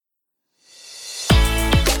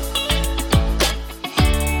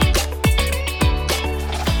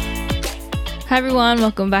Hi everyone,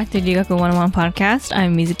 welcome back to 留学101 podcast.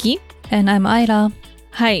 I'm Mizuki. And I'm Aira.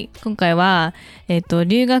 はい、今回は、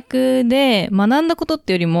留学で学んだことっ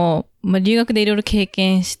てよりも、留学でいろいろ経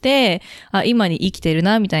験して、今に生きてる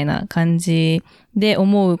な、みたいな感じで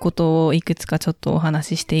思うことをいくつかちょっとお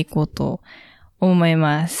話ししていこうと思い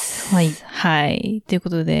ます。はい。はい。という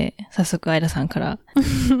ことで、早速、アイラさんから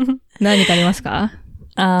何かありますか？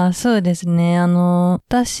そうですね。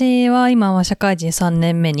私は今は社会人3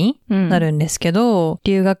年目になるんですけど、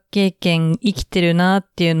留学経験生きてるなっ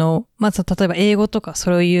ていうのを、まず例えば英語とか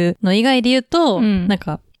そういうの以外で言うと、なん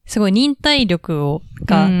か、すごい忍耐力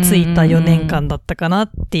がついた4年間だったかな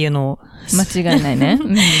っていうのを、間違いないね。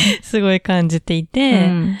すごい感じてい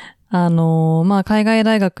て、海外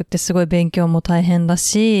大学ってすごい勉強も大変だ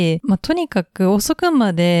し、とにかく遅く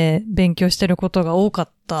まで勉強してることが多かっ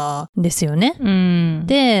たんですよね。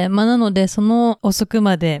で、なのでその遅く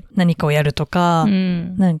まで何かをやるとか、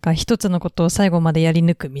なんか一つのことを最後までやり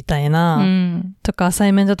抜くみたいな、とかアサ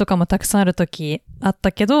イメントとかもたくさんある時あっ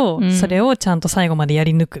たけど、それをちゃんと最後までや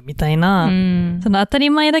り抜くみたいな、その当たり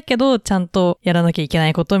前だけどちゃんとやらなきゃいけな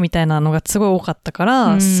いことみたいなのがすごい多かったか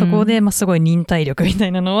ら、そこですごい忍耐力みた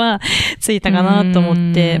いなのはついたかなと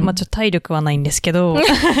思って、ちょっと体力はないんですけど、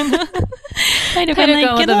体力はない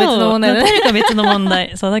けど、体力は別の問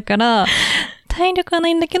題。そう、だから、体力はな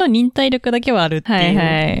いんだけど、忍耐力だけはあるって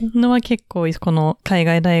いうのは結構、この海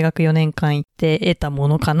外大学4年間行って得たも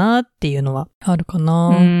のかなっていうのはあるか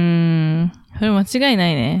な。それ間違いな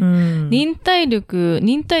いね。忍耐力、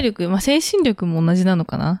精神力も同じなの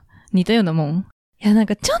かな？似たようなもん？いや、なん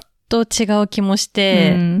かちょっと違う気もし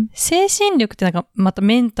て、精神力ってなんかまた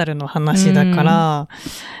メンタルの話だから、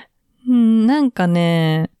なんか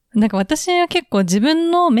ね、なんか私は結構自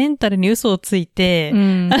分のメンタルに嘘をついて、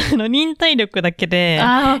忍耐力だけで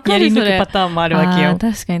やり抜くパターンもあるわけよ。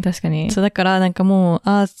確かに。そうだからなんかも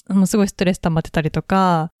うすごいストレス溜まってたりと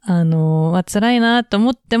か、辛いなと思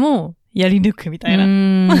ってもやり抜くみたいな。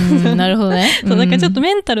なるほどね。そう、なんかちょっと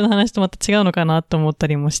メンタルの話とまた違うのかなと思った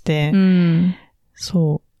りもして。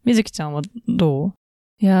そう。みずきちゃんはどう？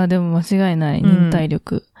いや、でも間違いない。忍耐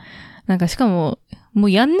力。なんかしかも、も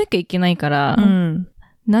うやんなきゃいけないから、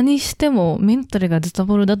何してもメンタルがズタ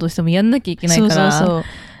ボロだとしてもやんなきゃいけないから、そう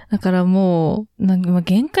だからもう、なんか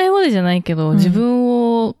限界までじゃないけど、自分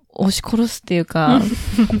を押し殺すっていうか、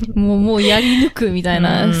もうやり抜くみたい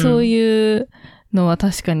な、そういうのは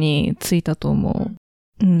確かについたと思う。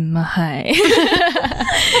はい。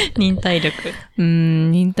忍耐力。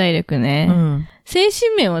忍耐力ね。精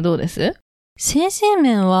神面はどうです？精神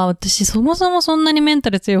面は私そもそもそんなにメン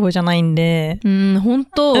タル強い方じゃないんで。本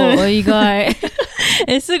当意外。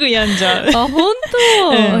すぐ病んじゃう。本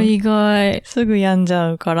当意外。すぐ病んじ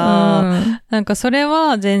ゃうから、なんかそれ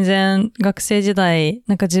は全然学生時代、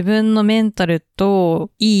なんか自分のメンタル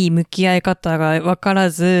といい向き合い方がわか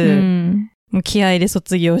らず、気合で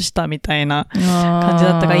卒業したみたいな感じ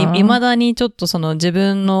だったから、未だにちょっとその自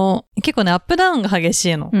分の、結構ね、アップダウンが激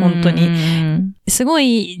しいの、本当に。すご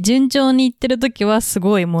い順調にいってる時はす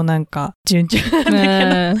ごいもうなんか順調なんだ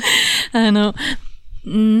けど、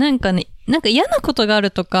なんかね、なんか嫌なことがあ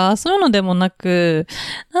るとか、そういうのでもなく、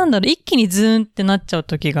一気にズーンってなっちゃう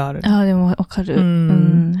時がある。でもわかる。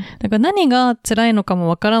だから何が辛いのかも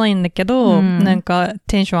わからないんだけど、なんか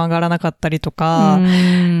テンション上がらなかったりとか、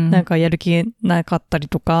なんかやる気なかったり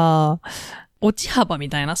とか、落ち幅み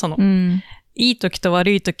たいな、いい時と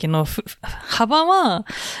悪い時の幅は、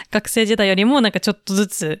学生時代よりもなんかちょっとず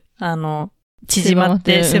つ、縮まっ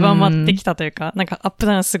て、狭まってきたというか、なんかアップ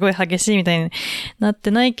ダウンすごい激しいみたいになっ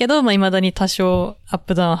てないけど、未だに多少アッ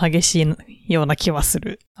プダウン激しいような気はす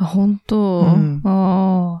る。本当？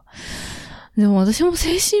でも私も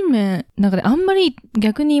精神面、なんかね、あんまり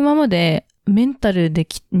逆に今までメンタル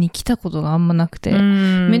に来たことがあんまなくて、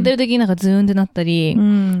メンタル的になんかズーンってなったり、ち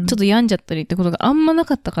ょっと病んじゃったりってことがあんまな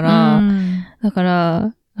かったから、だか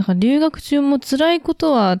ら、留学中も辛いこ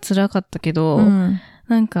とは辛かったけど、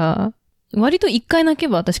なんか、割と一回泣け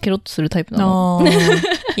ば私ケロッとするタイプなの。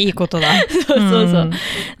いいことだ。そう。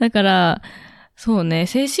だから、そうね、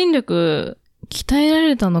精神力鍛えら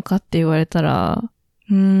れたのかって言われたら、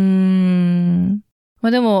でも、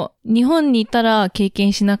日本にいたら経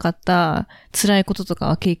験しなかった辛いこととか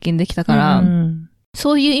は経験できたから、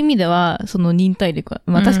そういう意味では、その忍耐力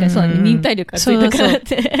は、確かにそうだね、忍耐力がついたからっ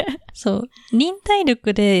て。そう。忍耐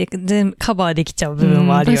力で全部カバーできちゃう部分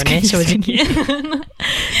はあるよね、正直。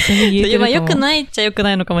良くないっちゃ良く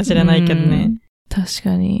ないのかもしれないけどね。確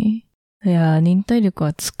かに。いや、忍耐力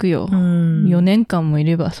はつくよ。4年間もい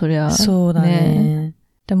れば、そりゃ。そうだね。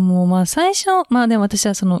でも最初、でも私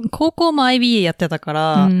は高校も IBA やってたか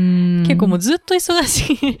ら、結構もうずっと忙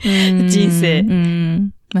しい人生。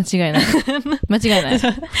間違いない。間違いない。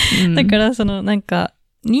だからなんか、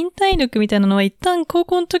忍耐力みたいなのは一旦高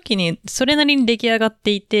校の時にそれなりに出来上がっ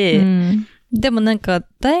ていて、でもなんか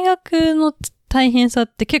大学の大変さっ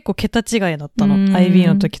て結構桁違いだったの。IB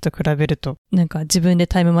の時と比べると。なんか自分で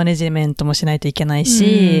タイムマネジメントもしないといけない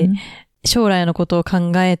し、将来のことを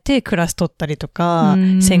考えてクラス取ったりとか、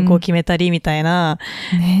専攻決めたりみたいな、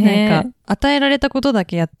なんか与えられたことだ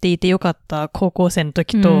けやっていてよかった高校生の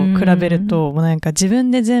時と比べると、もうなんか自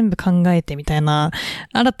分で全部考えてみたいな、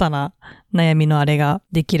新たな悩みのあれが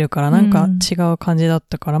できるからなんか違う感じだっ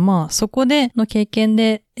たから、まあそこでの経験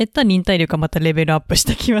で得た忍耐力がまたレベルアップし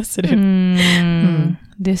た気はする。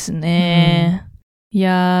ですね。い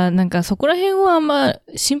やー、なんかそこら辺はあんま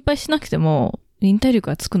心配しなくても、忍耐力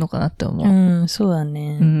がつくのかなって思う。そうだ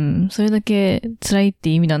ね。それだけ辛いって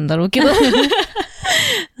意味なんだろうけど。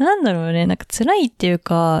なんだろうね。なんか辛いっていう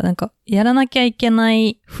か、なんかやらなきゃいけな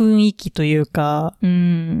い雰囲気というか、な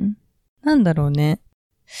んだろうね。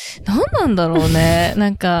なんなんだろうね。な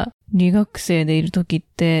んか、留学生でいるときっ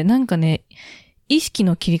て、なんかね、意識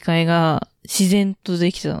の切り替えが自然と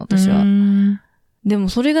できてたの、私は。でも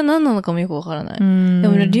それが何なのかもよくわからない。で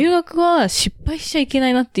もね、留学は失敗しちゃいけな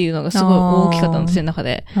いなっていうのがすごい大きかったんですよ、中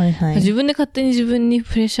で。自分で勝手に自分に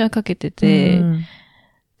プレッシャーかけてて、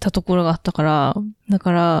たところがあったから、だ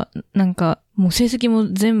から、なんか、もう成績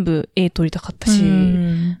も全部 A 取りたかったし、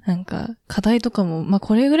なんか、課題とかも、まあ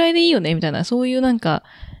これぐらいでいいよね、みたいな、そういうなんか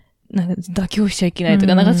妥協しちゃいけないと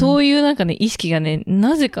か、なんかそういうなんかね、意識がね、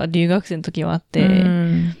なぜか留学生の時はあって、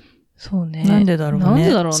そうね。なんでだろうね。なんで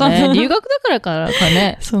だろうね。留学だからか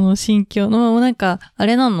ね。その心境の、なんか、あ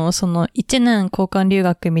れなの1年交換留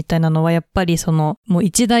学みたいなのはやっぱりもう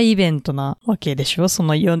一大イベントなわけでしょ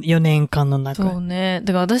4年間の中。そうね。だ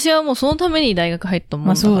から私はもうそのために大学入ったも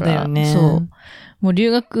んだから。まあそうだよね。そう。もう留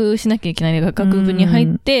学しなきゃいけない学部に入っ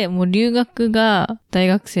て、もう留学が大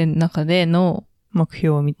学生の中での目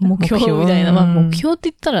標みたいな。目標みたいな。まあ目標って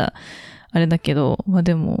言ったら、あれだけど、まあ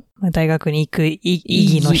でも。大学に行く意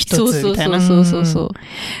義の一つみたいな。そう。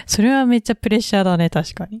それはめっちゃプレッシャーだね、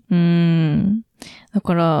確かに。だ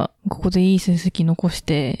から、ここでいい成績残し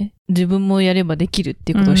て、自分もやればできるっ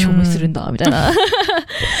ていうことを証明するんだ、みたいな。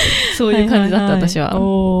そういう感じだった、私は。ま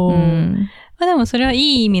あでもそれはい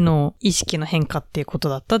い意味の意識の変化っていうこと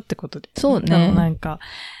だったってことで。そうね。なんか、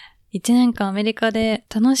1年間アメリカで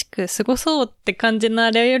楽しく過ごそうって感じの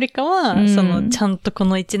あれよりかは、ちゃんとこ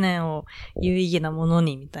の1年を有意義なもの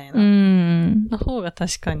にみたいな。の方が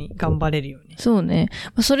確かに頑張れるよね。そうね。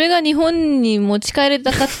それが日本に持ち帰れ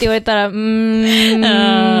たかって言われたら、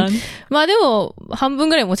まあでも、半分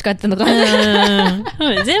ぐらい持ち帰ったのかな。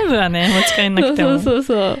全部はね、持ち帰んなくても。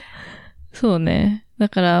そうね。だ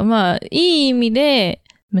からまあ、いい意味で、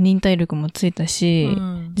忍耐力もついたし、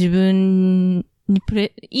自分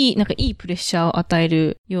になんかいいプレッシャーを与え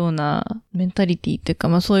るようなメンタリティっていうか、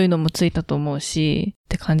まあそういうのもついたと思うし、っ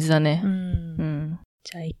て感じだね。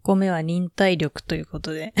じゃあ1個目は忍耐力というこ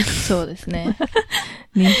とで。そうですね。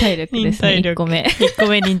忍耐力ですね、1個目。1個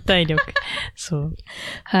目忍耐力。そう。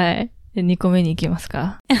はい。で、2個目に行きます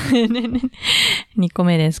か。2個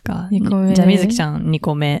目ですか。2個目。じゃあみずきちゃん2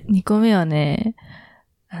個目。2個目はね、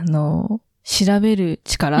調べる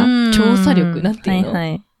力、調査力なんていう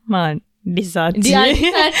の。まあ、リサーチ力。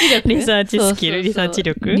リサーチスキル、リサーチ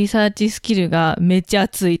力。リサーチスキルがめちゃ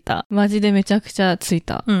ついた。マジでめちゃくちゃつい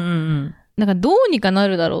た。なんかどうにかな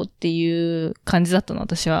るだろうっていう感じだったの、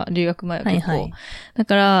私は。留学前は結構。だ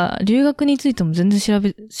から、留学についても全然調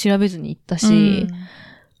べずに行ったし、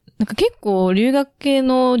なんか結構留学系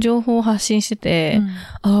の情報を発信してて、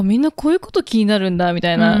みんなこういうこと気になるんだみ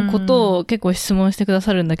たいなことを結構質問してくだ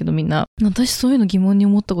さるんだけど、みんな。私そういうの疑問に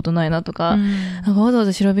思ったことないなとか、なんかわざわ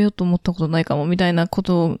ざ調べようと思ったことないかもみたいなこ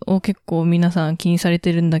とを結構皆さん気にされ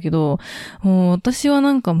てるんだけど、もう私は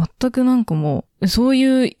なんか全くなんかもう、そう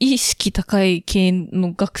いう意識高い系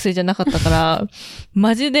の学生じゃなかったから、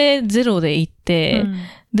マジでゼロで行って、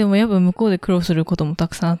でもやっぱ向こうで苦労することもた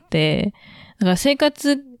くさんあって、だから生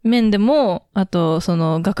活面でも、あとそ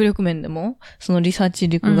の学力面でも、そのリサーチ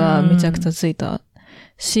力がめちゃくちゃついた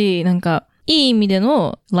し、なんかいい意味で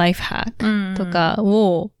のライフハックとか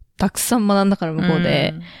をたくさん学んだから向こう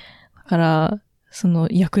で、だからその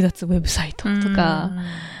役立つウェブサイトとか、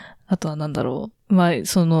あとはなんだろう、まあ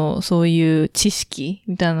そういう知識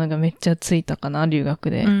みたいなのがめっちゃついたかな、留学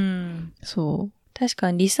で。そう。確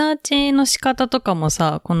かにリサーチの仕方とかも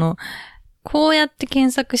さ、こうやって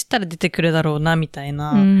検索したら出てくるだろうな、みたい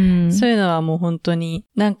な。そういうのはもう本当に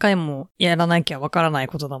何回もやらなきゃわからない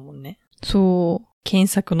ことだもんね。そう。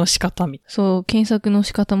検索の仕方みたいな。そう、検索の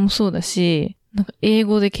仕方もそうだし、なんか英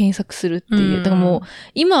語で検索するっていう。だからもう、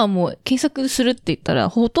今はもう検索するって言ったら、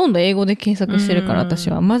ほとんど英語で検索してるから、私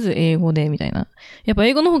は。まず英語で、みたいな。やっぱ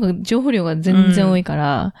英語の方が情報量が全然多いか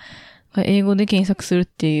ら、英語で検索するっ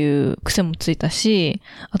ていう癖もついたし、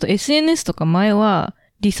あと SNS とか前は、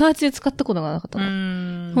リサーチで使ったことがなかった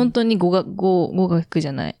の。本当に語学じ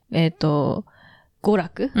ゃない。娯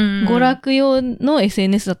楽用の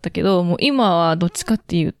SNS だったけど、もう今はどっちかっ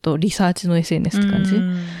ていうと、リサーチの SNS って感じ。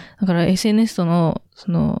だから SNS との、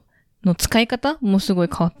使い方もすごい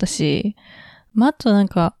変わったし。まあ、あとなん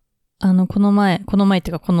か、この前っ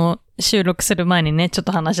ていうかこの収録する前にね、ちょっ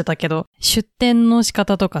と話してたけど、出典の仕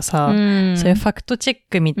方とかさ、そういうファクトチェッ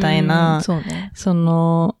クみたいな、そうね。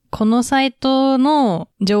このサイトの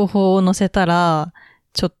情報を載せたら、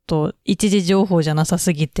ちょっと一時情報じゃなさ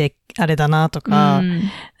すぎてあれだなとか、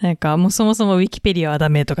なんかもうそもそもウィキペディアはダ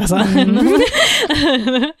メとかさ、そう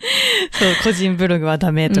個人ブログは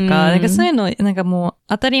ダメとか、なんかそういうのなんかもう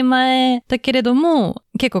当たり前だけれども、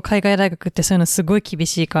結構海外大学ってそういうのすごい厳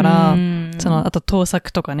しいから、あと盗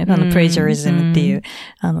作とかね、プレジャリズムっていう、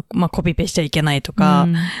まあ、コピペしちゃいけないとか、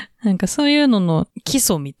なんかそういうのの基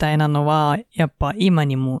礎みたいなのは、やっぱ今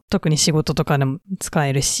にも特に仕事とかでも使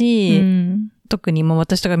えるし、特にもう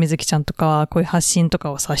私とか水木ちゃんとかはこういう発信と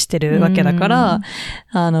かをさしてるわけだから、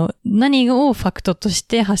何をファクトとし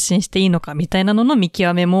て発信していいのかみたいなのの見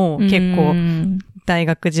極めも結構大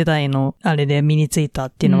学時代のあれで身についた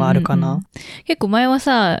っていうのはあるかな。結構前は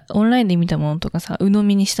さ、オンラインで見たものとかさ、鵜呑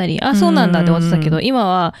みにしたり、あ、そうなんだって思ってたけど、今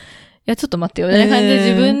は、いや、ちょっと待ってよ、みたいな感じで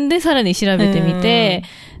自分でさらに調べてみて、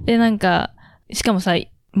で、なんか、しかもさ、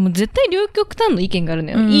もう絶対両極端の意見がある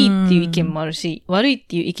のよ。いいっていう意見もあるし、悪いっ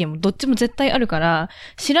ていう意見もどっちも絶対あるから、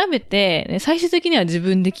調べて、最終的には自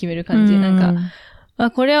分で決める感じ。なんか、あ、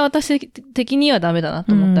これは私的にはダメだな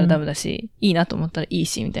と思ったらダメだし、いいなと思ったらいい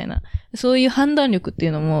し、みたいな。そういう判断力ってい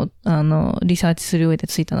うのも、リサーチする上で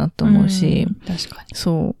ついたなと思うし。確かに。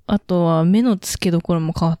そう。あとは目の付けどころ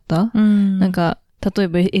も変わった。なんか、例え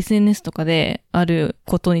ば SNS とかである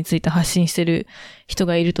ことについて発信してる人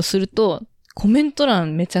がいるとすると、コメント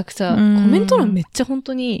欄めちゃくちゃ、コメント欄めっちゃ本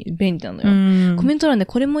当に便利なのよ。コメント欄で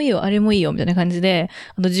これもいいよ、あれもいいよ、みたいな感じで、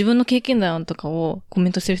あと自分の経験談とかをコメ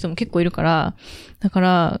ントしてる人も結構いるから、だか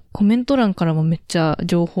らコメント欄からもめっちゃ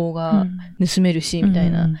情報が盗めるし、みた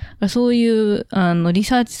いな。そういう、リ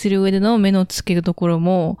サーチする上での目の付けどころ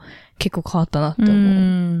も結構変わったなって思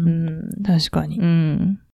う。確かに。っ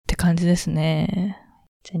て感じですね。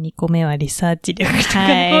じゃあ2個目はリサーチ力とか、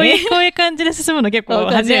こういう感じで進むの結構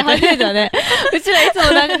初めてだね。うちらいつも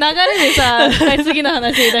流れでさ、次の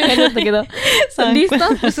話みたいな感じだったけど、リストア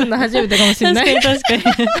ップするの初めてかもしれない。確かに。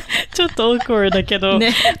ちょっとオークワードだけど、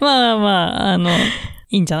ね、まあまあ、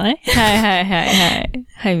いいんじゃない？はい。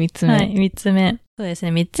はい、3つ目。はい、3つ目。そうです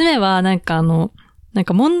ね、3つ目はなんか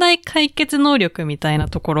問題解決能力みたいな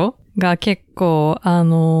ところが結構、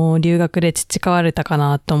留学で培われたか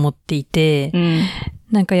なと思っていて、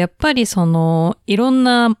なんかやっぱりいろん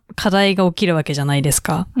な課題が起きるわけじゃないです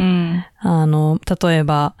か。例え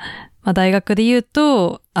ば、まあ、大学で言う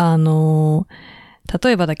と、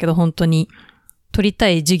例えばだけど本当に取りた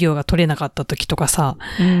い授業が取れなかった時とかさ、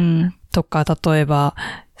とか、例えば、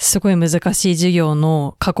すごい難しい授業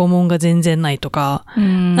の過去問が全然ないとか、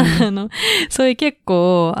そういう結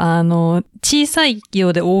構、小さいよ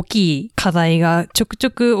うで大きい課題がちょくち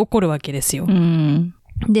ょく起こるわけですよ。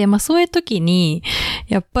で、まあそういう時に、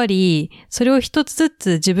やっぱり、それを一つずつ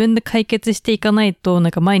自分で解決していかないと、な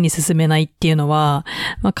んか前に進めないっていうのは、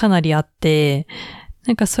まあかなりあって、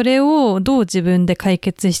なんかそれをどう自分で解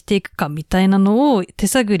決していくかみたいなのを手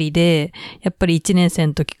探りで、やっぱり1年生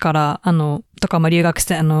の時から、とか、まあ留学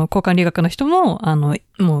生、交換留学の人も、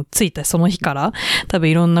もう着いたその日から、多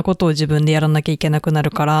分いろんなことを自分でやらなきゃいけなくな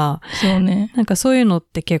るから、そうね。なんかそういうのっ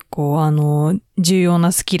て結構、重要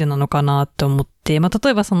なスキルなのかなって思って、まあ、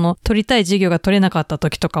例えば取りたい授業が取れなかった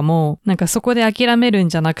時とかも、なんかそこで諦めるん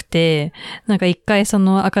じゃなくて、なんか一回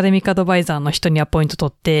アカデミックアドバイザーの人にアポイント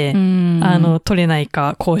取って、取れない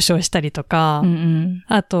か交渉したりとか、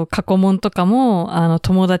あと過去問とかも、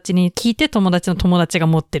友達に聞いて友達の友達が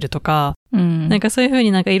持ってるとか、なんかそういうふう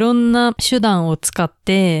になんかいろんな手段を使っ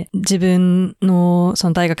て自分のそ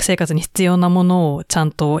の大学生活に必要なものをちゃ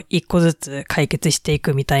んと一個ずつ解決してい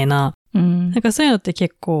くみたいな、なんかそういうのって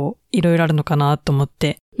結構いろいろあるのかなと思っ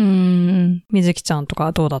て。水木ちゃんと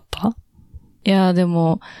かどうだった？いや、で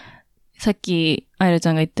も、さっき、あいらち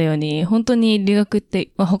ゃんが言ったように、本当に留学っ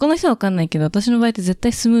て、まあ、他の人はわかんないけど、私の場合って絶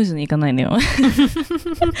対スムーズにいかないのよ。も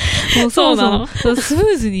うそうなの？そう、スム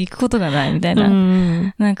ーズにいくことがないみたいな。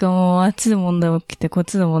なんかもう、あっちで問題起きて、こっ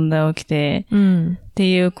ちで問題起きて、っ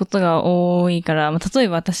ていうことが多いから、まあ、例え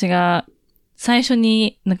ば私が最初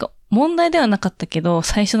になんか問題ではなかったけど、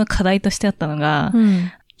最初の課題としてあったのが、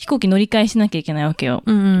飛行機乗り換えしなきゃいけないわけよ。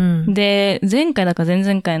で、前回だか前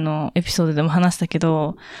々回のエピソードでも話したけ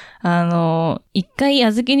ど、一回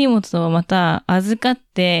預け荷物をまた預かっ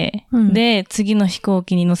て、で、次の飛行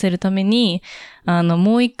機に乗せるために、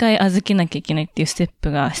もう一回預けなきゃいけないっていうステッ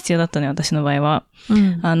プが必要だったのよ、私の場合は。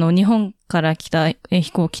日本から来た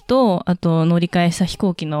飛行機と、あと乗り換えした飛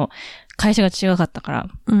行機の会社が違かったから。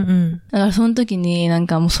だからその時になん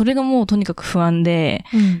かもうそれがもうとにかく不安で、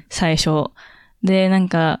最初。で、なん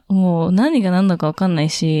か、もう何が何だかわかんない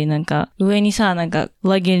し、なんか、上にさ、なんか、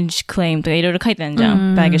luggage claim とかいろいろ書いてあるじゃ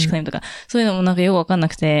ん。baggage claim とか。そういうのもなんかよくわかんな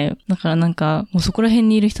くて、だからなんか、もうそこら辺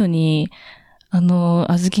にいる人に、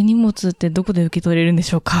預け荷物ってどこで受け取れるんで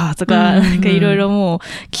しょうかとか、なんかいろいろもう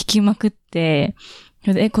聞きまくって、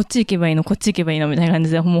こっち行けばいいのこっち行けばいいのみたいな感じ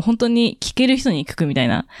で、もう本当に聞ける人に聞くみたい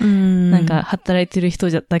な。なんか、働いてる人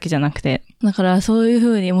だけじゃなくて。だから、そういう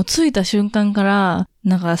風に、もう着いた瞬間から、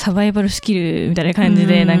なんか、サバイバルスキルみたいな感じ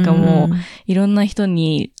で、なんかもう、いろんな人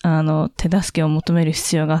に、手助けを求める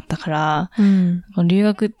必要があったから、留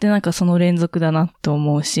学ってなんかその連続だなと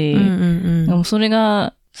思うし、でもそれ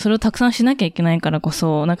をたくさんしなきゃいけないからこ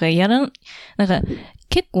そ、なんか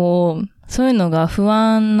結構、そういうのが不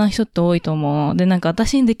安な人って多いと思う。で、なんか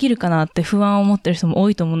私にできるかなって不安を持ってる人も多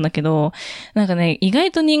いと思うんだけど、なんかね、意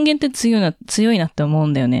外と人間って強いなって思う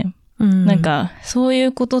んだよね。なんか、そうい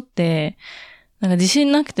うことって、なんか自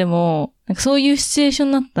信なくても、なんかそういうシチュエーション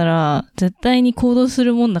になったら、絶対に行動す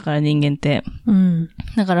るもんだから人間って。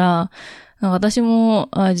だから、なんか私も、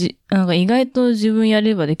なんか意外と自分や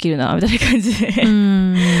ればできるな、みたいな感じで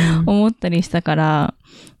思ったりしたから、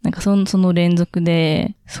なんかその連続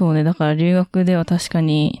で、そうね、だから留学では確か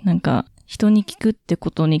になんか人に聞くってこ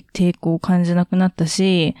とに抵抗を感じなくなった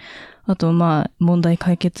し、あとまあ問題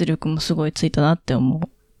解決力もすごいついたなって思う。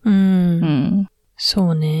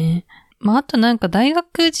そうね。まあ、あとなんか大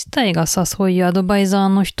学自体がさ、そういうアドバイザー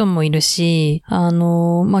の人もいるし、ま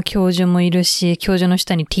あ、教授もいるし、教授の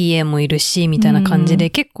下に TA もいるし、みたいな感じで、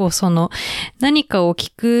結構何かを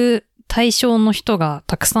聞く対象の人が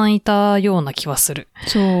たくさんいたような気はする。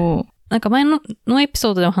そう。なんか前のエピ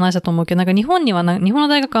ソードでも話したと思うけど、なんか日本の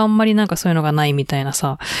大学はあんまりなんかそういうのがないみたいな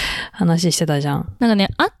さ、話してたじゃん。なんかね、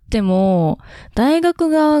あっても、大学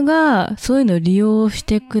側がそういうのを利用し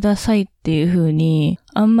てくださいっていう風に、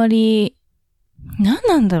あんまり、何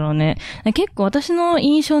なんだろうね。結構私の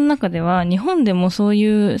印象の中では、日本でもそう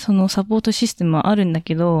いうサポートシステムはあるんだ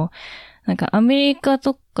けど、なんかアメリカ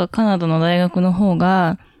とかカナダの大学の方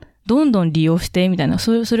が、どんどん利用してみたいな、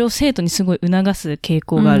それを生徒にすごい促す傾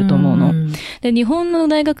向があると思うの。で、日本の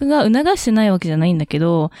大学が促してないわけじゃないんだけ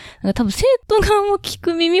ど、なんか多分生徒側も聞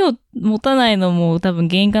く耳を持たないのも多分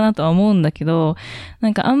原因かなとは思うんだけど、な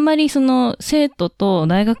んかあんまり生徒と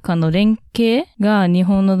大学間の連携が日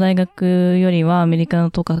本の大学よりはアメリカ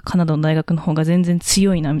のとかカナダの大学の方が全然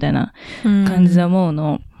強いなみたいな感じで思う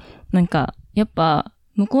の。なんか、やっぱ、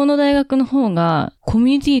向こうの大学の方がコ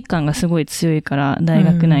ミュニティ感がすごい強いから、大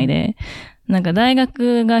学内で。なんか大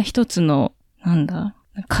学が一つの、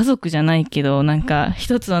家族じゃないけど、なんか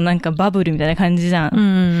一つのなんかバブルみたいな感じじゃ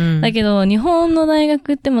ん。だけど、日本の大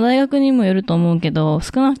学っても大学にもよると思うけど、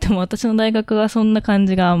少なくても私の大学はそんな感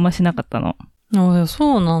じがあんましなかったの。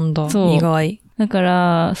そうなんだ。意外。だか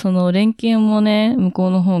ら、連携もね、向こ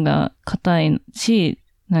うの方が硬いし、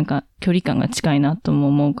なんか距離感が近いなとも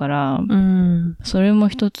思うから、それも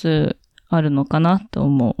一つあるのかなと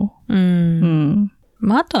思う。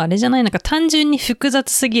まあ、あとあれじゃない、なんか単純に複雑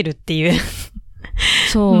すぎるっていう。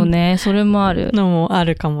そうね、それもある。のもあ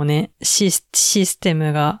るかもね。システ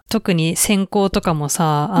ムが。特に専攻とかも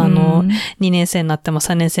さ、2年生になっても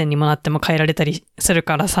3年生にもなっても変えられたりする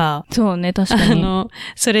からさ。そうね、確かに。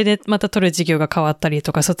それでまた取る授業が変わったり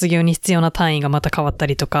とか、卒業に必要な単位がまた変わった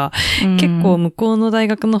りとか、結構向こうの大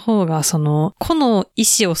学の方が、個の意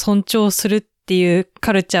思を尊重するっていう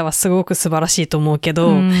カルチャーはすごく素晴らしいと思うけ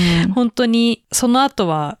ど、本当にその後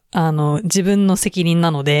は自分の責任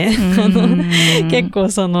なので、結構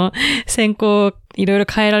専攻いろいろ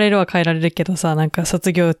変えられるは変えられるけどさ、なんか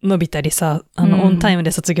卒業伸びたりさ、オンタイム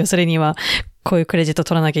で卒業するにはこういうクレジット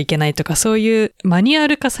取らなきゃいけないとか、そういうマニュア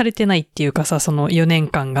ル化されてないっていうかさ、その4年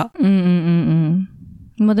間が。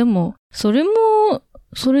まあでも、それも、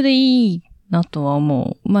それでいいなとは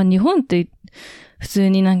思う。まあ日本って普通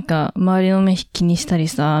になんか周りの目気にしたり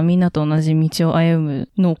さ、みんなと同じ道を歩む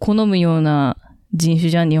のを好むような人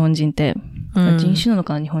種じゃん、日本人って。人種なの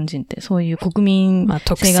かな、日本人って。そういう国民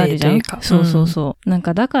性があるじゃん。そう。なん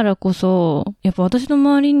かだからこそ、やっぱ私の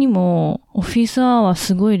周りにも、オフィスアワー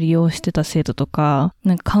すごい利用してた生徒とか、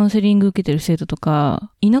なんかカウンセリング受けてる生徒と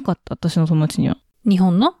か、いなかった、私の友達には。日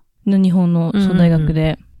本のそう、大学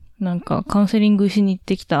で。なんかカウンセリングしに行っ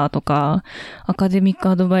てきたとか、アカデミック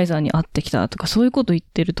アドバイザーに会ってきたとか、そういうこと言っ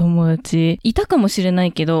てる友達いたかもしれな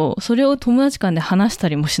いけど、それを友達間で話した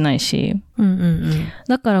りもしないし、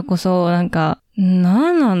だからこそなんか、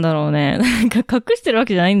なんなんだろうね。なんか隠してるわ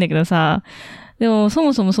けじゃないんだけどさ、でもそ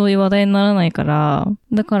もそもそういう話題にならないから、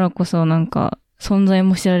だからこそなんか存在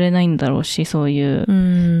も知られないんだろうし、そういう、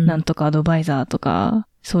なんとかアドバイザーとか、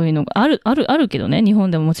そういうのがあるけどね。日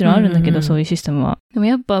本でももちろんあるんだけど、そういうシステムは。でも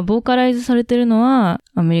やっぱボーカライズされてるのは、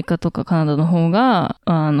アメリカとかカナダの方が、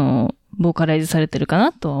ボーカライズされてるか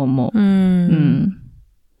なとは思う。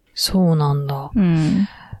そうなんだ。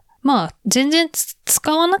まあ、全然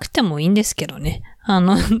使わなくてもいいんですけどね。使わ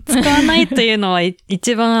ないというのは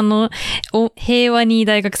一番平和に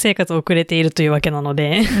大学生活を送れているというわけなの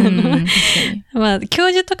で、まあ、教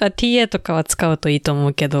授とか TA とかは使うといいと思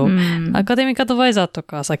うけど、アカデミックアドバイザーと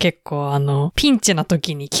かはさ、結構ピンチな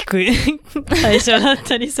時に聞く対象だっ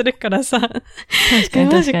たりするからさ、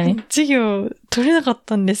確かに。授業取れなかっ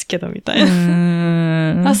たんですけど、みたい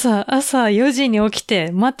な。朝4時に起き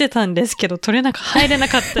て待ってたんですけど、入れな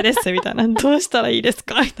かったです、みたいな。どうしたらいいです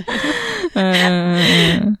かみたいな。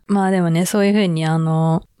まあでもね、そういうふうに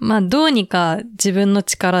まあどうにか自分の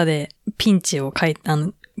力でピンチを回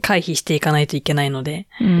避していかないといけないので、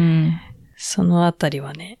そのあたり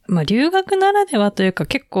はね、まあ留学ならではというか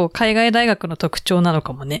結構海外大学の特徴なの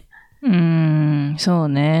かもね。そう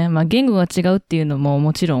ね。まあ言語が違うっていうのも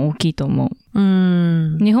もちろん大きいと思う。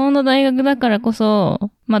日本の大学だからこ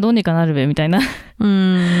そ、まあどうにかなるべみたいな。そ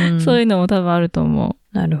ういうのも多分あると思う。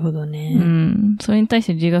なるほどね。それに対し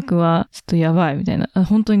て留学はちょっとやばいみたいな。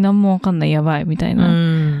本当に何もわかんないやばいみたい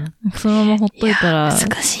な。そのままほっといたら。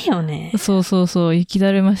難しいよね。そう。雪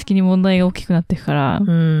だるま式に問題が大きくなっていくから。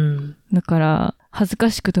だから、恥ず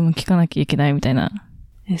かしくても聞かなきゃいけないみたいな。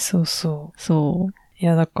そう。そう。い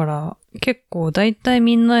や、だから、結構、だいたい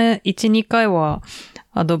みんな1、2回は、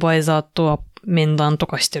アドバイザーとは面談と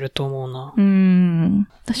かしてると思うな。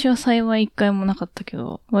私は幸い1回もなかったけ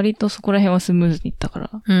ど、割とそこら辺はスムーズにいったから。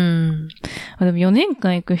でも4年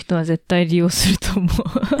間行く人は絶対利用すると思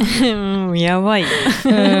う。やばいよ。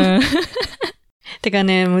てか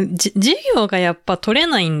ね、もう授業がやっぱ取れ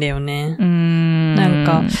ないんだよね。なん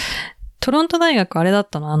か、トロント大学あれだっ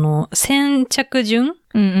たの、先着順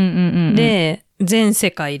で、全世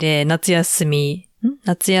界で夏休み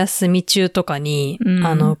中とかに、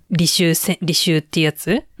履修っていうや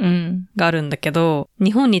つ、があるんだけど、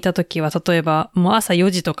日本にいた時は例えば、もう朝4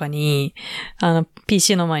時とかに、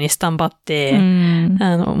PC の前にスタンバって、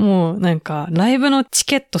もうなんか、ライブのチ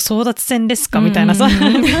ケット争奪戦ですかみたいなさ、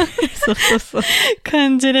そう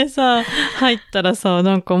感じでさ、入ったらさ、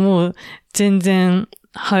なんかもう全然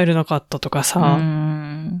入れなかったとかさ。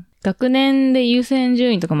学年で優先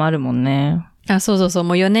順位とかもあるもんね。そう。も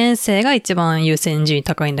う4年生が一番優先順位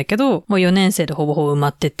高いんだけど、もう4年生でほぼほぼ埋ま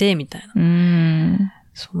ってて、みたいな。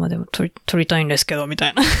そう、まあでも取りたいんですけど、みた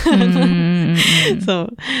いな。そ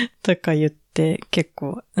う。とか言って、結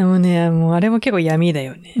構。でもね、もうあれも結構闇だ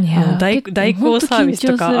よね。代行サービス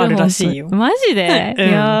とかあるらしいよ。マジで、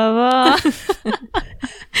やば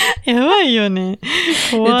やばいよね。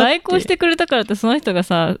代行してくれたからってその人が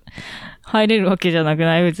さ、入れるわけじゃなく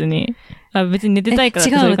ない別に。別に寝てたいからっ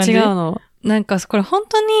てそういう感じ。違うの。なんか、これ本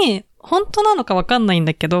当なのかわかんないん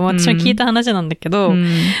だけど、私は聞いた話なんだけど、なん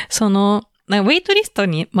かウェイトリスト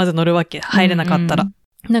にまず乗るわけ。入れなかったら。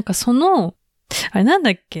なんかあれなん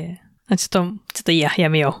だっけちょっといいや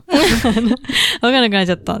めよう。わかんなくなっ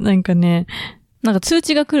ちゃった。なんかね。なんか通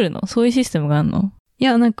知が来るの？そういうシステムがあるの？い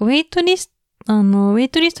や、なんかウェイトリス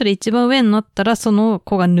トで一番上になったら、その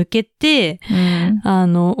子が抜けて、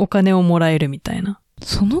お金をもらえるみたいな。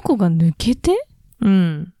その子が抜けて？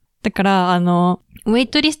だから、ウェイ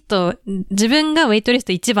トリスト、自分がウェイトリス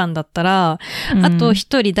ト1番だったら、あと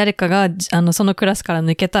一人誰かが、そのクラスから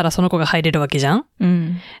抜けたらその子が入れるわけじゃん？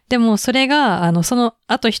でも、それが、その、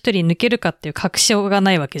あと一人抜けるかっていう確証が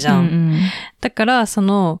ないわけじゃん。だから、そ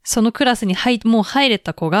のクラスにもう入れ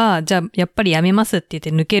た子が、じゃあ、やっぱりやめますって言っ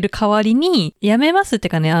て抜ける代わりに、やめますって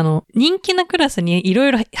かね、人気なクラスにいろ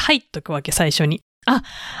いろ入っとくわけ、最初に。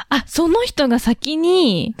その人が先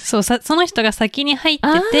に。そう、その人が先に入って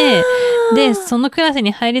て、で、そのクラス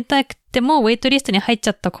に入りたくても、ウェイトリストに入っち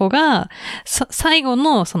ゃった子が、最後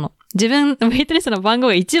の、自分、ウェイトリストの番号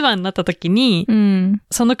が1番になった時に、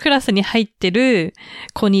そのクラスに入ってる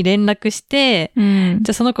子に連絡して、じゃ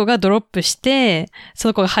あその子がドロップして、そ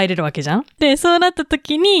の子が入れるわけじゃん？で、そうなった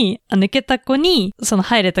時に、抜けた子に、その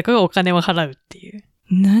入れた子がお金を払うっていう。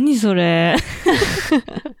何それ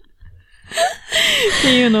っ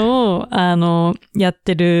ていうのを、やっ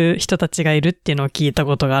てる人たちがいるっていうのを聞いた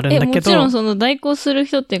ことがあるんだけど。もちろんその代行する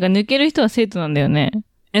人っていうか抜ける人は生徒なんだよね。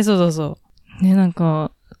そうそう。ね、なん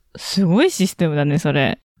か、すごいシステムだね、そ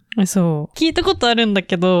れ。そう。聞いたことあるんだ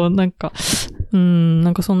けど、なんかそん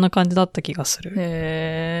な感じだった気がする。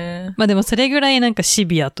まあでもそれぐらいなんかシ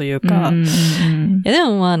ビアというか、いやで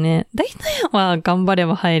もまあね、大体は頑張れ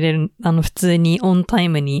ば入れる、普通にオンタイ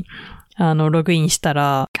ムに、ログインした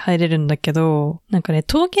ら入れるんだけど、なんかね、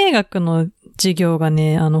統計学の授業が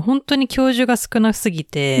ね、本当に教授が少なすぎ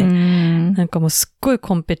て、なんかもうすっごい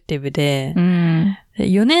コンペティブで、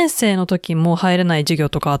4年生の時も入れない授業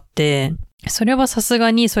とかあって、それはさすが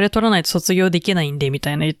にそれ取らないと卒業できないんで、み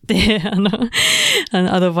たいな言って、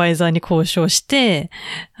アドバイザーに交渉して、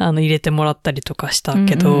入れてもらったりとかした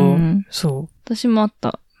けど、そう。私もあっ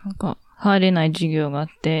た。なんか、入れない授業があっ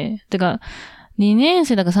て、てか、2年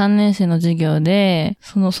生だか3年生の授業で、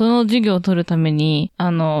その授業を取るために、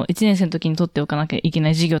1年生の時に取っておかなきゃいけな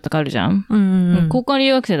い授業とかあるじゃん。交換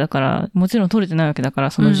留学生だから、もちろん取れてないわけだから、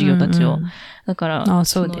その授業たちを。だから、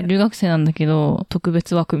その留学生なんだけど、特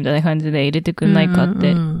別枠みたいな感じで入れてくんないかっ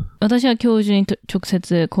て。私は教授に直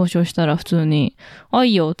接交渉したら普通に、い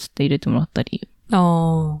いよ、つって入れてもらったり。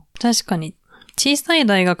確かに。小さい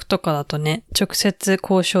大学とかだとね、直接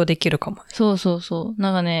交渉できるかも。そうそうそう。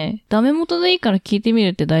なんかね、ダメ元でいいから聞いてみ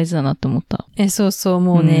るって大事だなって思った。そうそう、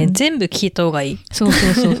もうね、全部聞いた方がいい。そう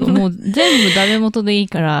そうそう。もう全部ダメ元でいい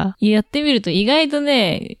から、やってみると意外と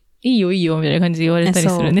ね、いいよいいよみたいな感じで言われたり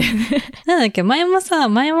するね。なんだっけ、前もエ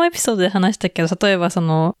ピソードで話したけど、例えば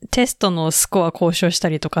テストのスコア交渉した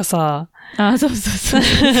りとかさ、そうそうそう。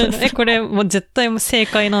これもう絶対もう正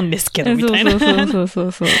解なんですけど、みたいな。そう。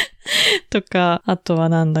とか、あとは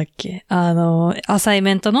なんだっけ、アサイ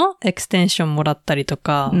メントのエクステンションもらったりと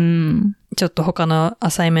か、ちょっと他のア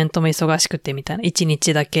サイメントも忙しくてみたいな、1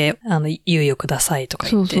日だけ、猶予くださいとか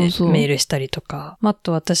言って、メールしたりとか。あ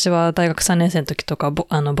と私は大学3年生の時とか、ボ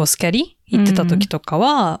スキャリ行ってた時とか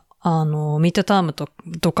は、ミッドタームと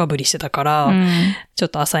ドカぶりしてたから、ちょっ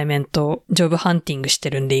とアサイメント、ジョブハンティングして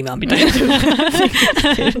るんで今、みたいな。ち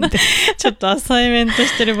ょっとアサイメント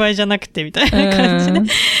してる場合じゃなくて、みたいな感じで、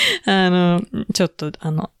ちょっと、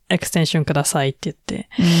エクステンションくださいって言って、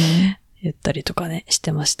言ったりとかね、し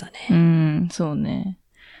てましたね。そうね。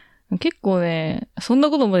結構ね、そん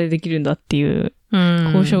なことまでできるんだっていう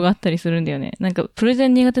交渉があったりするんだよね。なんか、プレゼ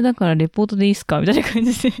ン苦手だからレポートでいいっすかみたいな感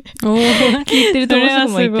じで聞いてる友達と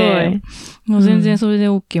かもいて、もう全然それで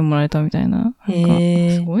OK もらえたみたいな。なんか、す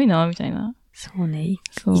ごいな、みたいな。そうね。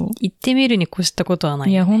行ってみるに越したことはない、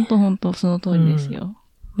ね。いや、ほんと、その通りですよ。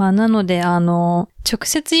まあ、なので、直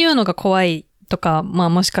接言うのが怖いとか、まあ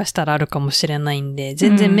もしかしたらあるかもしれないんで、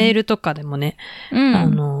全然メールとかでもね、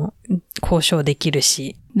交渉できる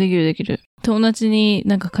し。できる。友達に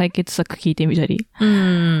なんか解決策聞いてみたり。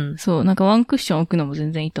そう、なんかワンクッション置くのも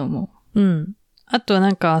全然いいと思う。あとはな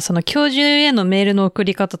んか、教授へのメールの送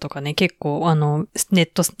り方とかね、結構、ネッ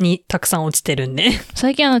トにたくさん落ちてるんで。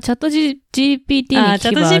最近チャット GPT に聞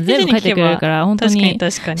けば全部書いてくれるから、本当に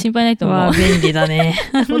心配ないと思う。便利だね。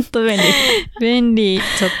本当便利。便利、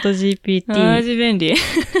チャット GPT。マジ便利。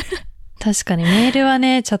確かにメールは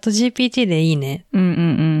ね、チャット GPT でいいね。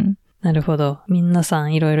なるほど。皆さ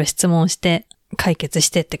んいろいろ質問して解決し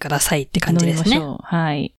てってくださいって感じですね。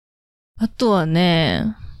はい。あとは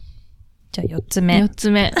ね、じゃあ4つ目。4つ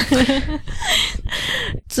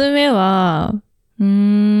目は、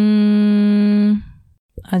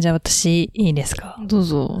じゃあ私いいですか？どう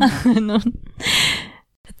ぞ。4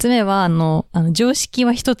つ目は、常識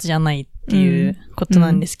は一つじゃないっていうこと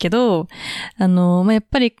なんですけど、まあ、やっ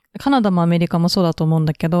ぱりカナダもアメリカもそうだと思うん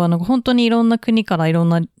だけど、本当にいろんな国からいろん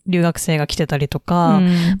な留学生が来てたりとか、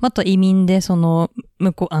あと移民で向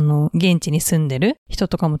こう、現地に住んでる人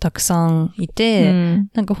とかもたくさんいて、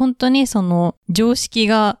なんか本当に常識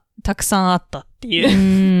がたくさんあったっていう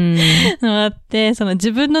のがあって、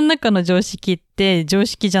自分の中の常識って常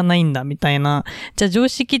識じゃないんだみたいな、じゃあ常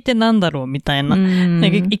識ってなんだろうみたいな、なんか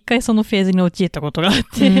一回そのフェーズに陥ったことがあっ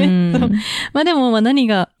て、まあでも何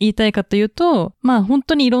が言いたいかというと、まあ本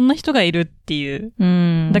当にいろんな人がいるっていう。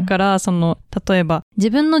だから例えば自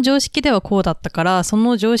分の常識ではこうだったから、そ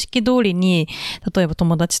の常識通りに、例えば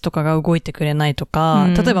友達とかが動いてくれないとか、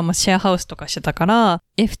例えばシェアハウスとかしてたから、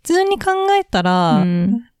普通に考えたら、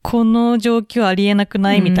この状況ありえなく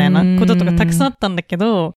ないみたいなこととかたくさんあったんだけ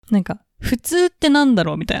ど、なんか、普通ってなんだ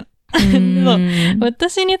ろうみたいな。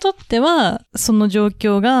私にとっては、その状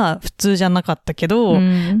況が普通じゃなかったけど、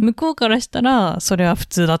向こうからしたら、それは普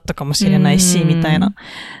通だったかもしれないし、みたいな。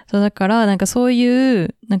そうだから、なんかそうい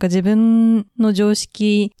う、なんか自分の常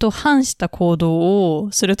識と反した行動を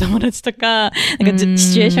する友達とか、なんか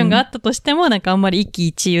シチュエーションがあったとしても、なんかあんまり一喜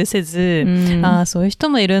一憂せず、ああ、そういう人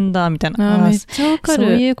もいるんだ、みたいな。めっちゃわかる。そ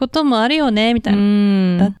ういうこともあるよね、みたい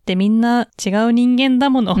な。だってみんな違う人間だ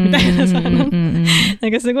もの、みたいなさ、なん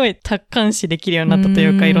かすごい達観視できるようになったとい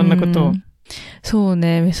うか、いろんなことを。そう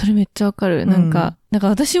ね。それめっちゃわかる。なんか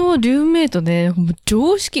私もルームメイトで、もう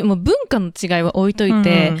常識、もう文化の違いは置いとい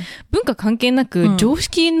て、文化関係なく常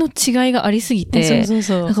識の違いがありすぎて、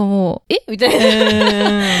なんかもう、みたい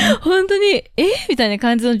な。本当に、みたいな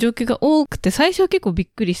感じの状況が多くて、最初は結構びっ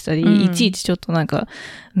くりしたり、いちいちちょっとなんか、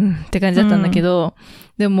って感じだったんだけど、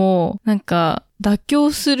でも、なんか、妥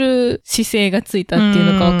協する姿勢がついたってい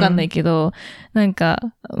うのかわかんないけど、なんか、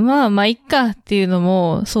まあいっかっていうの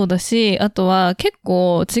もそうだし、あとは結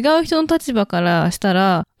構違う人の立場からした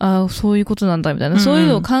ら、ああ、そういうことなんだみたいな、そういう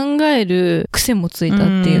のを考える癖もついたって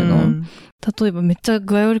いうの。例えばめっちゃ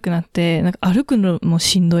具合悪くなって、なんか歩くのも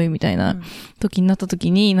しんどいみたいな時になった時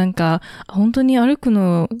に、なんか本当に歩く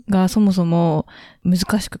のがそもそも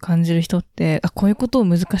難しく感じる人って、こういうことを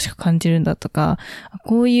難しく感じるんだとか、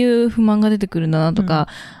こういう不満が出てくるんだなとか、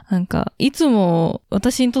なんかいつも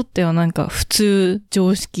私にとってはなんか普通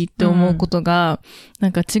常識って思うことが、な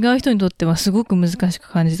んか違う人にとってはすごく難し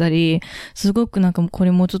く感じたり、すごくなんかこれ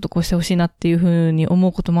もうちょっとこうしてほしいなっていう風に思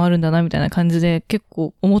うこともあるんだなみたいな感じで結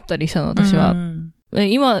構思ったりしたの、私は。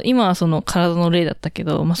今はその体の例だったけ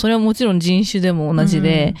ど、それはもちろん人種でも同じ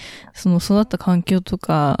で、その育った環境と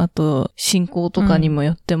か、あと信仰とかにも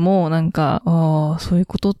よっても、なんか、そういう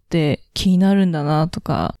ことって気になるんだなと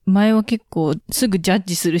か、前は結構すぐジャッ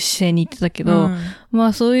ジする姿勢に行ってたけど、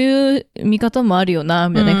そういう見方もあるよな、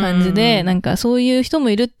みたいな感じで、なんかそういう人も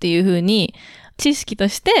いるっていう風に、知識と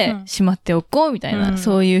してしまっておこうみたいな、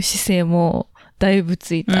そういう姿勢も、だいぶ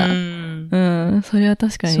ついた。それは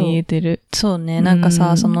確かに言えてる。そうね。なんか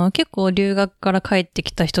さ、結構留学から帰ってき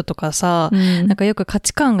た人とかさ、なんかよく価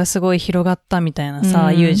値観がすごい広がったみたいな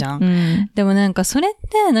さ、言うじゃん。でもなんかそれっ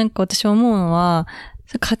てなんか私思うのは、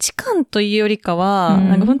価値観というよりかは、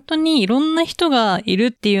なんか本当にいろんな人がいる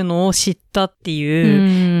っていうのを知ったって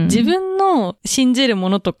いう、自分の信じるも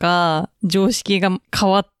のとか常識が変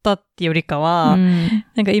わったっていうよりかは、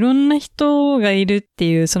なんかいろんな人がいるって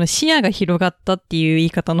いう、その視野が広がったっていう言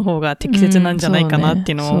い方の方が適切なんじゃないかなっ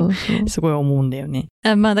ていうのをすごい思うんだよね。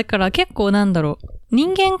だから結構なんだろう、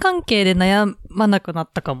人間関係で悩まなくなっ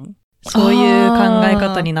たかも。そういう考え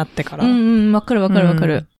方になってから。わかるわかるわか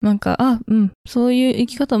る。なんか、そういう生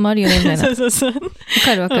き方もあるよね、みたいな。そう。わ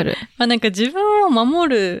かるわかる。なんか自分を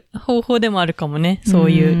守る方法でもあるかもね、そう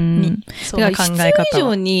いうそういう考え方は。必要以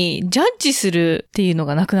上にジャッジするっていうの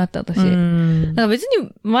がなくなった、私。だから別に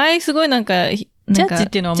前すごいなんか、ジャッジっ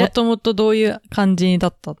ていうのはもともとどういう感じだ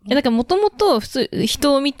ったの？だからもともと普通、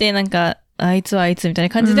人を見てなんか、あいつはあいつみたい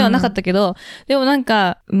な感じではなかったけど、でもなん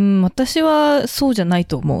か、私はそうじゃない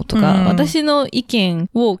と思うとか、私の意見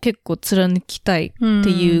を結構貫きたいって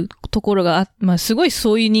いうところがすごい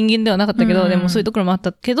そういう人間ではなかったけど、でもそういうところもあっ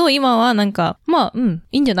たけど、今はなんか、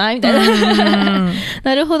いいんじゃないみたいな。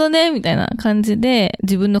なるほどね、みたいな感じで、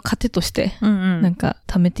自分の糧として、なんか、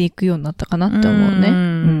貯めていくようになったかなって思う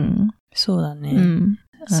ね。そうだね。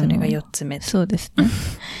それが4つ目。そうですね。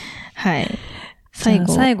はい。最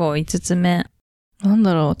後5つ目。なん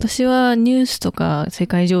だろう、私はニュースとか世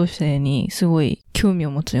界情勢にすごい興味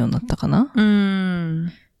を持つようになったかな。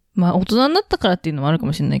大人になったからっていうのもあるか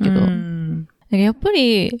もしれないけど。やっぱ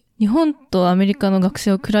り日本とアメリカの学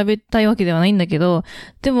生を比べたいわけではないんだけど、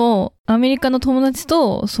でもアメリカの友達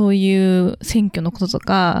とそういう選挙のことと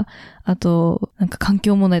か、あとなんか環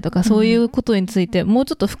境問題とかそういうことについて、もう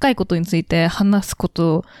ちょっと深いことについて話すこ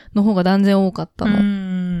との方が断然多かった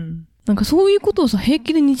の。なんかそういうことをさ、平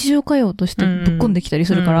気で日常会話としてぶっ込んできたり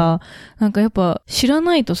するから、なんかやっぱ知ら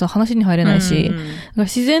ないとさ、話に入れないし、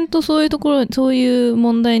自然とそういうところ、そういう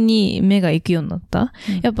問題に目が行くようになった。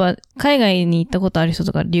やっぱ海外に行ったことある人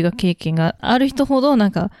とか留学経験がある人ほどな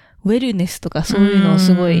んか、ウェルネスとかそういうのを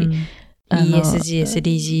すごい、ESG、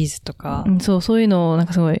SDGs とか。そういうのをなん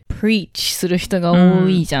かすごい、プリーチする人が多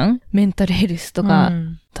いじゃん、メンタルヘルスとか、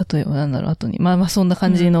例えばなんだろう、後に。そんな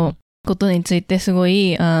感じの、ことについてすご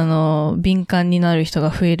い、敏感になる人が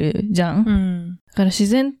増えるじゃん。だから自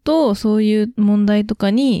然とそういう問題とか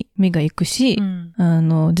に目が行くし、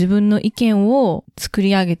自分の意見を作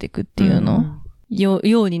り上げていくっていうの、よ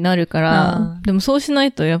うになるから、でもそうしな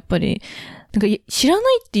いとやっぱり、なんか知らない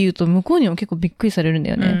って言うと向こうにも結構びっくりされるんだ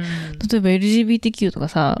よね。例えば LGBTQ とか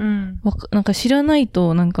さ、なんか知らない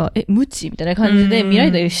となんか、無知みたいな感じで見ら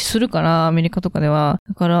れたりするから、アメリカとかでは。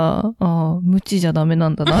だから、無知じゃダメな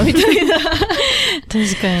んだな、みたいな。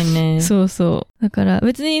確かにね。そうそう。だから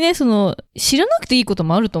別にね、知らなくていいこと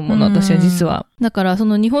もあると思うの、私は実は。だから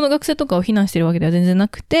日本の学生とかを非難してるわけでは全然な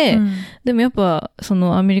くて、でもやっぱ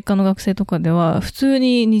アメリカの学生とかでは普通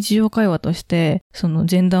に日常会話として、ジ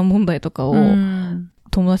ェンダー問題とかを、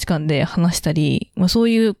友達間で話したり、まあそう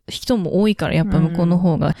いう人も多いから、やっぱ向こうの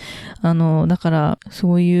方が、だから、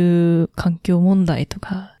そういう環境問題と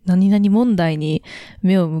か、何々問題に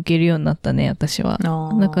目を向けるようになったね、私は。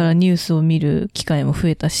だからニュースを見る機会も増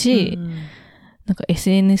えたし、なんか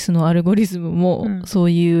SNS のアルゴリズムも、そ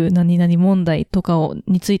ういう何々問題とか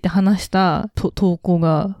について話した投稿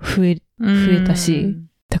が増えたし、っ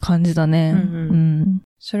て感じだね。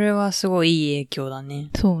それはすごいいい影響だね。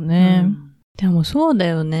そうね。でもそうだ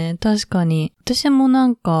よね。確かに。私もな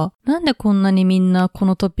んでこんなにみんなこ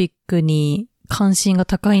のトピックに関心が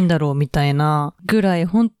高いんだろうみたいなぐらい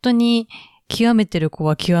本当に極めてる子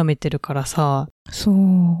は極めてるからさ。そう。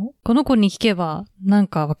この子に聞けばなん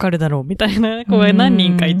かわかるだろうみたいな子が何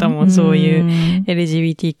人かいたもん。そういう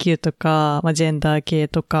LGBTQ とか、ジェンダー系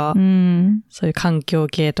とか、そういう環境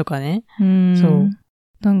系とかね。そう。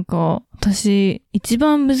なんか私一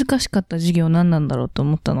番難しかった授業何なんだろうと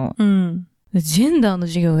思ったの。ジェンダーの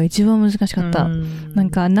授業が一番難しかった。なん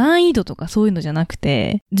か難易度とかそういうのじゃなく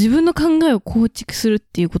て、自分の考えを構築するっ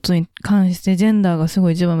ていうことに関してジェンダーがす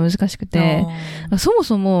ごい一番難しくて、そも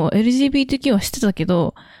そも LGBTQ は知ってたけ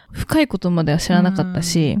ど、深いことまでは知らなかった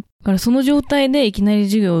し、だからその状態でいきなり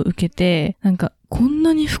授業を受けて、なんかこん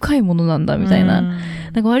なに深いものなんだみたいな。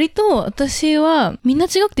なんか割と私はみんな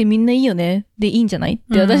違くてみんないいよねでいいんじゃないっ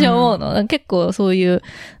て私は思うの。結構そういう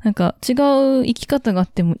なんか違う生き方があっ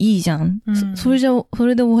てもいいじゃん。それで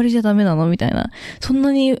終わりじゃダメなのみたいな。そん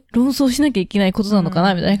なに論争しなきゃいけないことなのか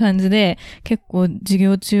なみたいな感じで結構授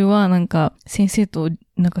業中はなんか先生と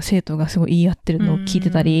なんか生徒がすごい言い合ってるのを聞いて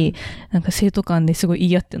たり、なんか生徒間ですごい言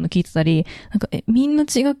い合ってるのを聞いてたり、なんかみんな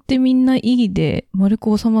違くてみんないいで丸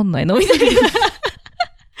く収まんないのみたいな。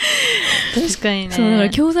確かにね。そう、だから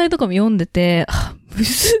教材とかも読んでて、む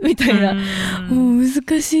ずみたいな、もう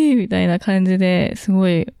難しいみたいな感じですご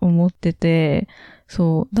い思ってて、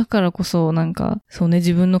そう、だからこそなんか、そうね、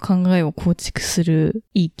自分の考えを構築する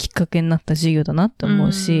いいきっかけになった授業だなって思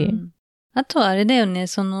うし、あとはあれだよね、デ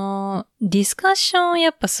ィスカッションや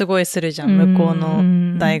っぱすごいするじゃん、向こう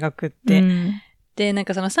の大学って。で、なん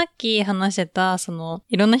かさっき話してた、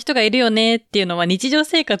いろんな人がいるよねっていうのは日常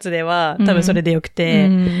生活では多分それでよくて、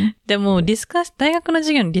でも大学の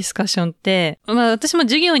授業のディスカッションって、私も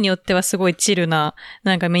授業によってはすごいチルな、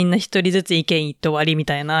なんかみんな一人ずつ意見言って終わりみ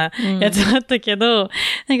たいなやつだったけど、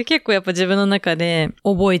なんか結構やっぱ自分の中で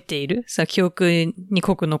覚えている、記憶に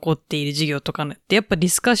濃く残っている授業とかってやっぱディ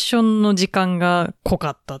スカッションの時間が濃か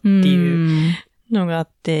ったっていうのがあっ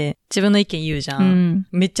て、自分の意見言うじゃん。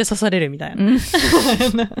めっちゃ刺されるみたいな。み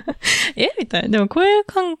たいな。でもこういう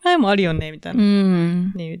考えもあるよねみたいな。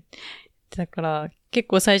だから、結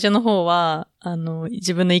構最初の方は、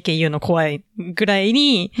自分の意見言うの怖いぐらい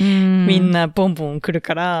に、みんなボンボン来る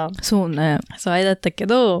から。そうね。そう、あれだったけ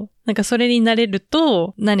ど、なんかそれに慣れる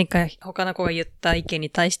と、何か他の子が言った意見に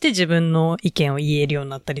対して自分の意見を言えるように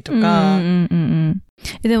なったりとか。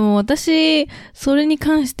でも私、それに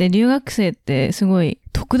関して留学生ってすごい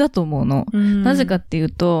得だと思うの。なぜかっていう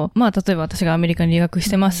と、例えば私がアメリカに留学し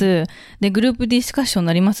てます。で、グループディスカッションに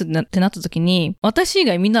なりますってなった時に、私以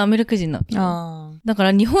外みんなアメリカ人なの。だか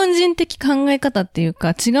ら日本人的考え方っていうか、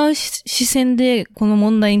違う視線でこの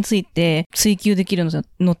問題について追求できる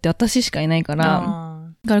のって私しかいないから、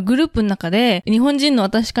だからグループの中で日本人の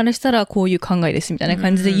私からしたらこういう考えですみたいな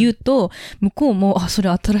感じで言うと、向こうも、それ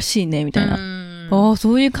新しいねみたいな。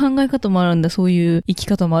そういう考え方もあるんだ、そういう生き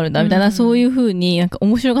方もあるんだみたいな、そういう風になんか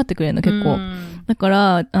面白がってくれるの結構。だか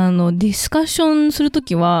ら、ディスカッションすると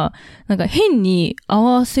きは、なんか変に合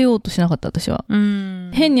わせようとしなかった、私は。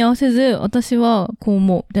変に合わせず、私はこう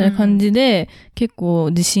思う、みたいな感じで、結構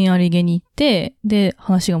自信ありげに言って、で、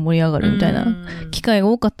話が盛り上がるみたいな機会が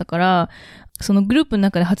多かったから、そのグループの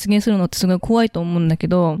中で発言するのってすごい怖いと思うんだけ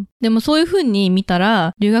ど、でもそういう風に見た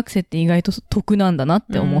ら、留学生って意外と得なんだなっ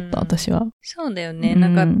て思った、私は。そうだよね。な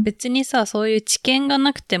んか別にさ、そういう知見が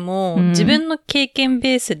なくても、自分の経験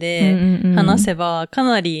ベースで話せば、か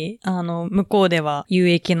なり、向こうでは有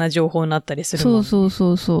益な情報になったりするもん。そ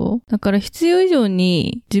う。だから必要以上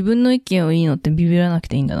に自分の意見を言いのってビビらなく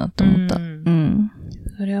ていいんだなって思った。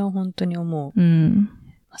それは本当に思う。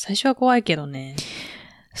最初は怖いけどね。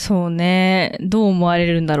そうね。どう思われ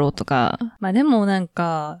るんだろうとか。でもなん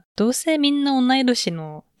か、どうせみんな同い年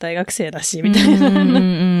の大学生だし、みたいな。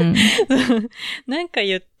なんか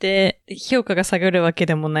言って、評価が下がるわけ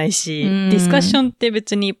でもないし、ディスカッションって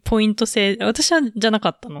別にポイント制、私はじゃなか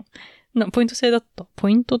ったの。ポイント制だった。ポ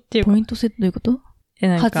イントっていうか。ポイント制ってどういうこと？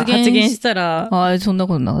なんか発言したら、そんな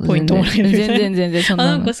ことなかった。ポイントもらえる。全然そんな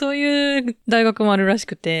の。なんかそういう大学もあるらし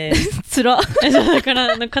くて。つら。だか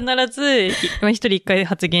ら必ず、一人一回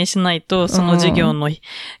発言しないと、その授業の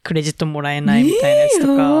クレジットもらえないみたいなやつ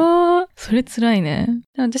とか。それ辛いね。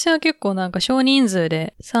私は結構なんか少人数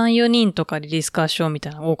で3、4人とかでディスカッションみた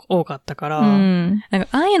いなの多かったから、なんか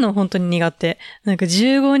ああいうの本当に苦手。なんか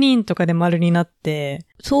15人とかで丸になって、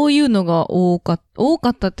そういうのが多かっ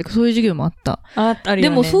たっていうか、そういう授業もあった。あるよね。で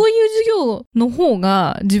もそういう授業の方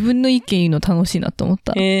が自分の意見言うの楽しいなと思っ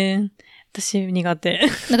た。私苦手。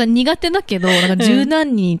なんか苦手だけど、なんか十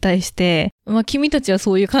何人に対して、まあ君たちは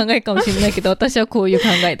そういう考えかもしれないけど、私はこういう考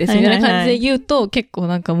えです。みたいな感じで言うと、結構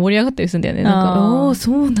なんか盛り上がったりするんだよね。なんか、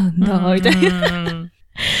そうなんだ、みたいな。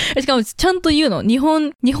しかも、ちゃんと言うの。日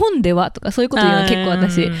本ではとか、そういうこと言うの結構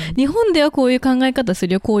私。日本ではこういう考え方す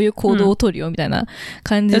るよ、こういう行動を取るよ、みたいな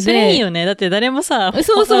感じで。それいいよね。だって誰もさ。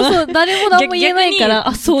そう。誰も何も言えないか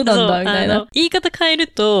ら、そうなんだ、みたいな。言い方変える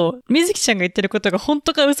と、水木ちゃんが言ってることが本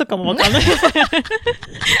当か嘘かもわかんない。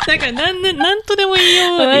だから、なんとでも言い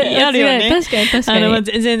よう、あるよね。確かに。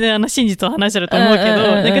全然真実を話してると思うけど、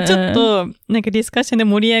なんかちょっと、なんかディスカッションで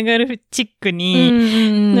盛り上がるチック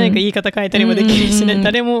に、なんか言い方変えたりもできるしね。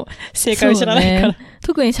誰も正解を知らないから。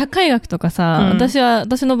特に社会学とかさ、私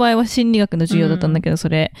の場合は心理学の授業だったんだけど、そ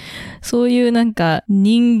ういうなんか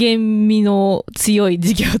人間味の強い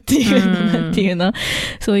授業っていうの、なんていうの、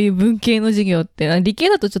そういう文系の授業って、理系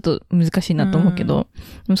だとちょっと難しいなと思うけど、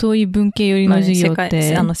そういう文系寄りの授業っ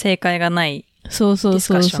て、正解がない。そう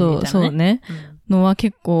ね。のは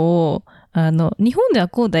結構、日本では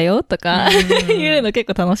こうだよとか、いうの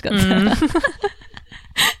結構楽しかった。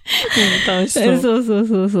楽しそ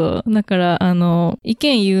う。そう。だから、意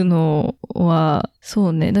見言うのは、そ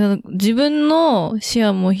うね。だから自分の視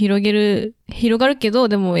野も広がるけど、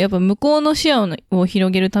でもやっぱ向こうの視野を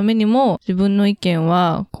広げるためにも、自分の意見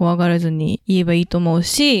は怖がらずに言えばいいと思う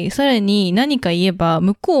し、さらに何か言えば、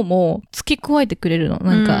向こうも付け加えてくれるの。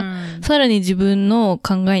なんか、さらに自分の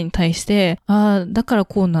考えに対して、だから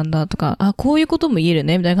こうなんだとか、こういうことも言える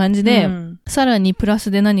ね、みたいな感じで、さらにプラ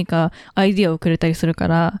スで何かアイディアをくれたりするか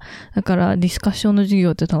ら、だからディスカッションの授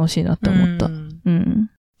業って楽しいなって思った。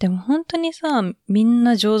でも本当にさ、みん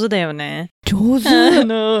な上手だよね。上手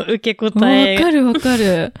受け答え。わか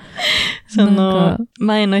る。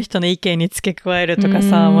前の人の意見に付け加えるとか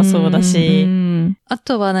さ、もそうだし。あ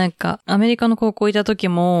とはなんか、アメリカの高校いた時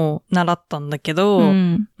も習ったんだけど、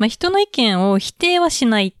まあ、人の意見を否定はし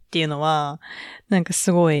ないっていうのは、なんか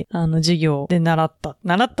すごい、授業で習った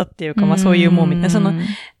っていうか、まあそういうもんみたいな。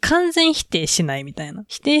完全否定しないみたいな。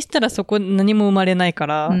否定したらそこ何も生まれないか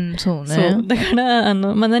ら。そうね。そう。だから、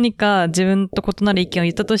まあ何か自分と異なる意見を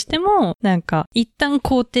言ったとしても、なんか、一旦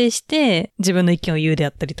肯定して自分の意見を言うであ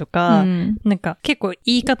ったりとか、なんか結構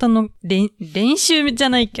言い方の練習じゃ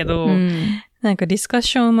ないけど、なんかディスカッ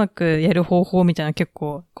ションうまくやる方法みたいな結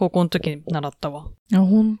構高校の時に習ったわ。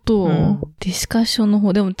本当、ディスカッションの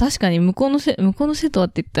方。でも確かに向こうの生徒はっ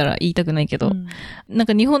て言ったら言いたくないけど、なん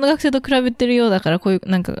か日本の学生と比べてるようだからこういう、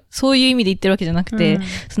なんかそういう意味で言ってるわけじゃなくて、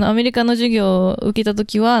そのアメリカの授業を受けた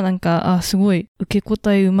時はなんか、すごい受け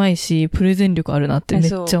答えうまいし、プレゼン力あるなってめっ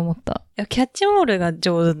ちゃ思った。キャッチボールが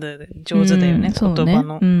上手だよね、言葉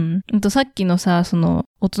の。さっきのさ、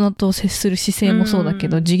大人と接する姿勢もそうだけ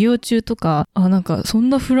ど、授業中とか、なんかそん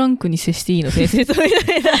なフランクに接していいの先生とみ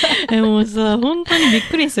たいな。もうさ、本当にびっ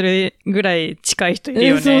くりするぐらい近い人いる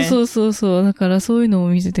よね。そう。だからそういうのを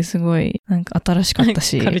見ててすごい、なんか新しかった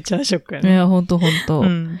し。カルチャーショックやね。いや、ほんと。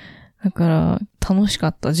だから、楽しか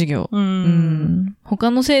った授業。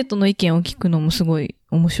他の生徒の意見を聞くのもすごい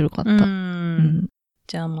面白かった。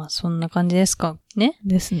じゃあまあそんな感じですかね。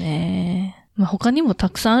ですね。まあ他にもた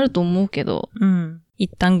くさんあると思うけど。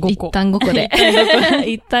一旦5個。一旦5個で。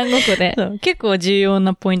一旦5個で。結構重要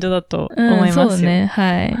なポイントだと思いますよ。そうね。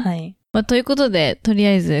はい。まあ、ということで、とり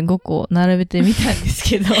あえず5個並べてみたんです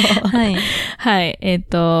けど。はい。はい。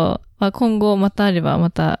まあ、今後またあればま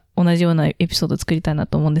た同じようなエピソード作りたいな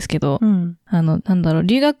と思うんですけど、なんだろう、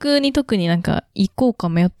留学に特になんか行こうか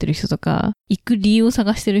迷ってる人とか、行く理由を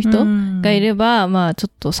探してる人がいれば、まあちょ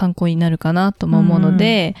っと参考になるかなとも思うの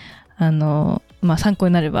で、まあ参考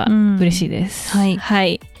になれば嬉しいです。はい。は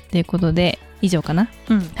い。ということで、以上かな。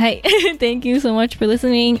はい。Thank you so much for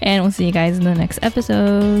listening and we'll see you guys in the next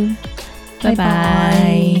episode. Bye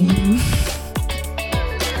bye.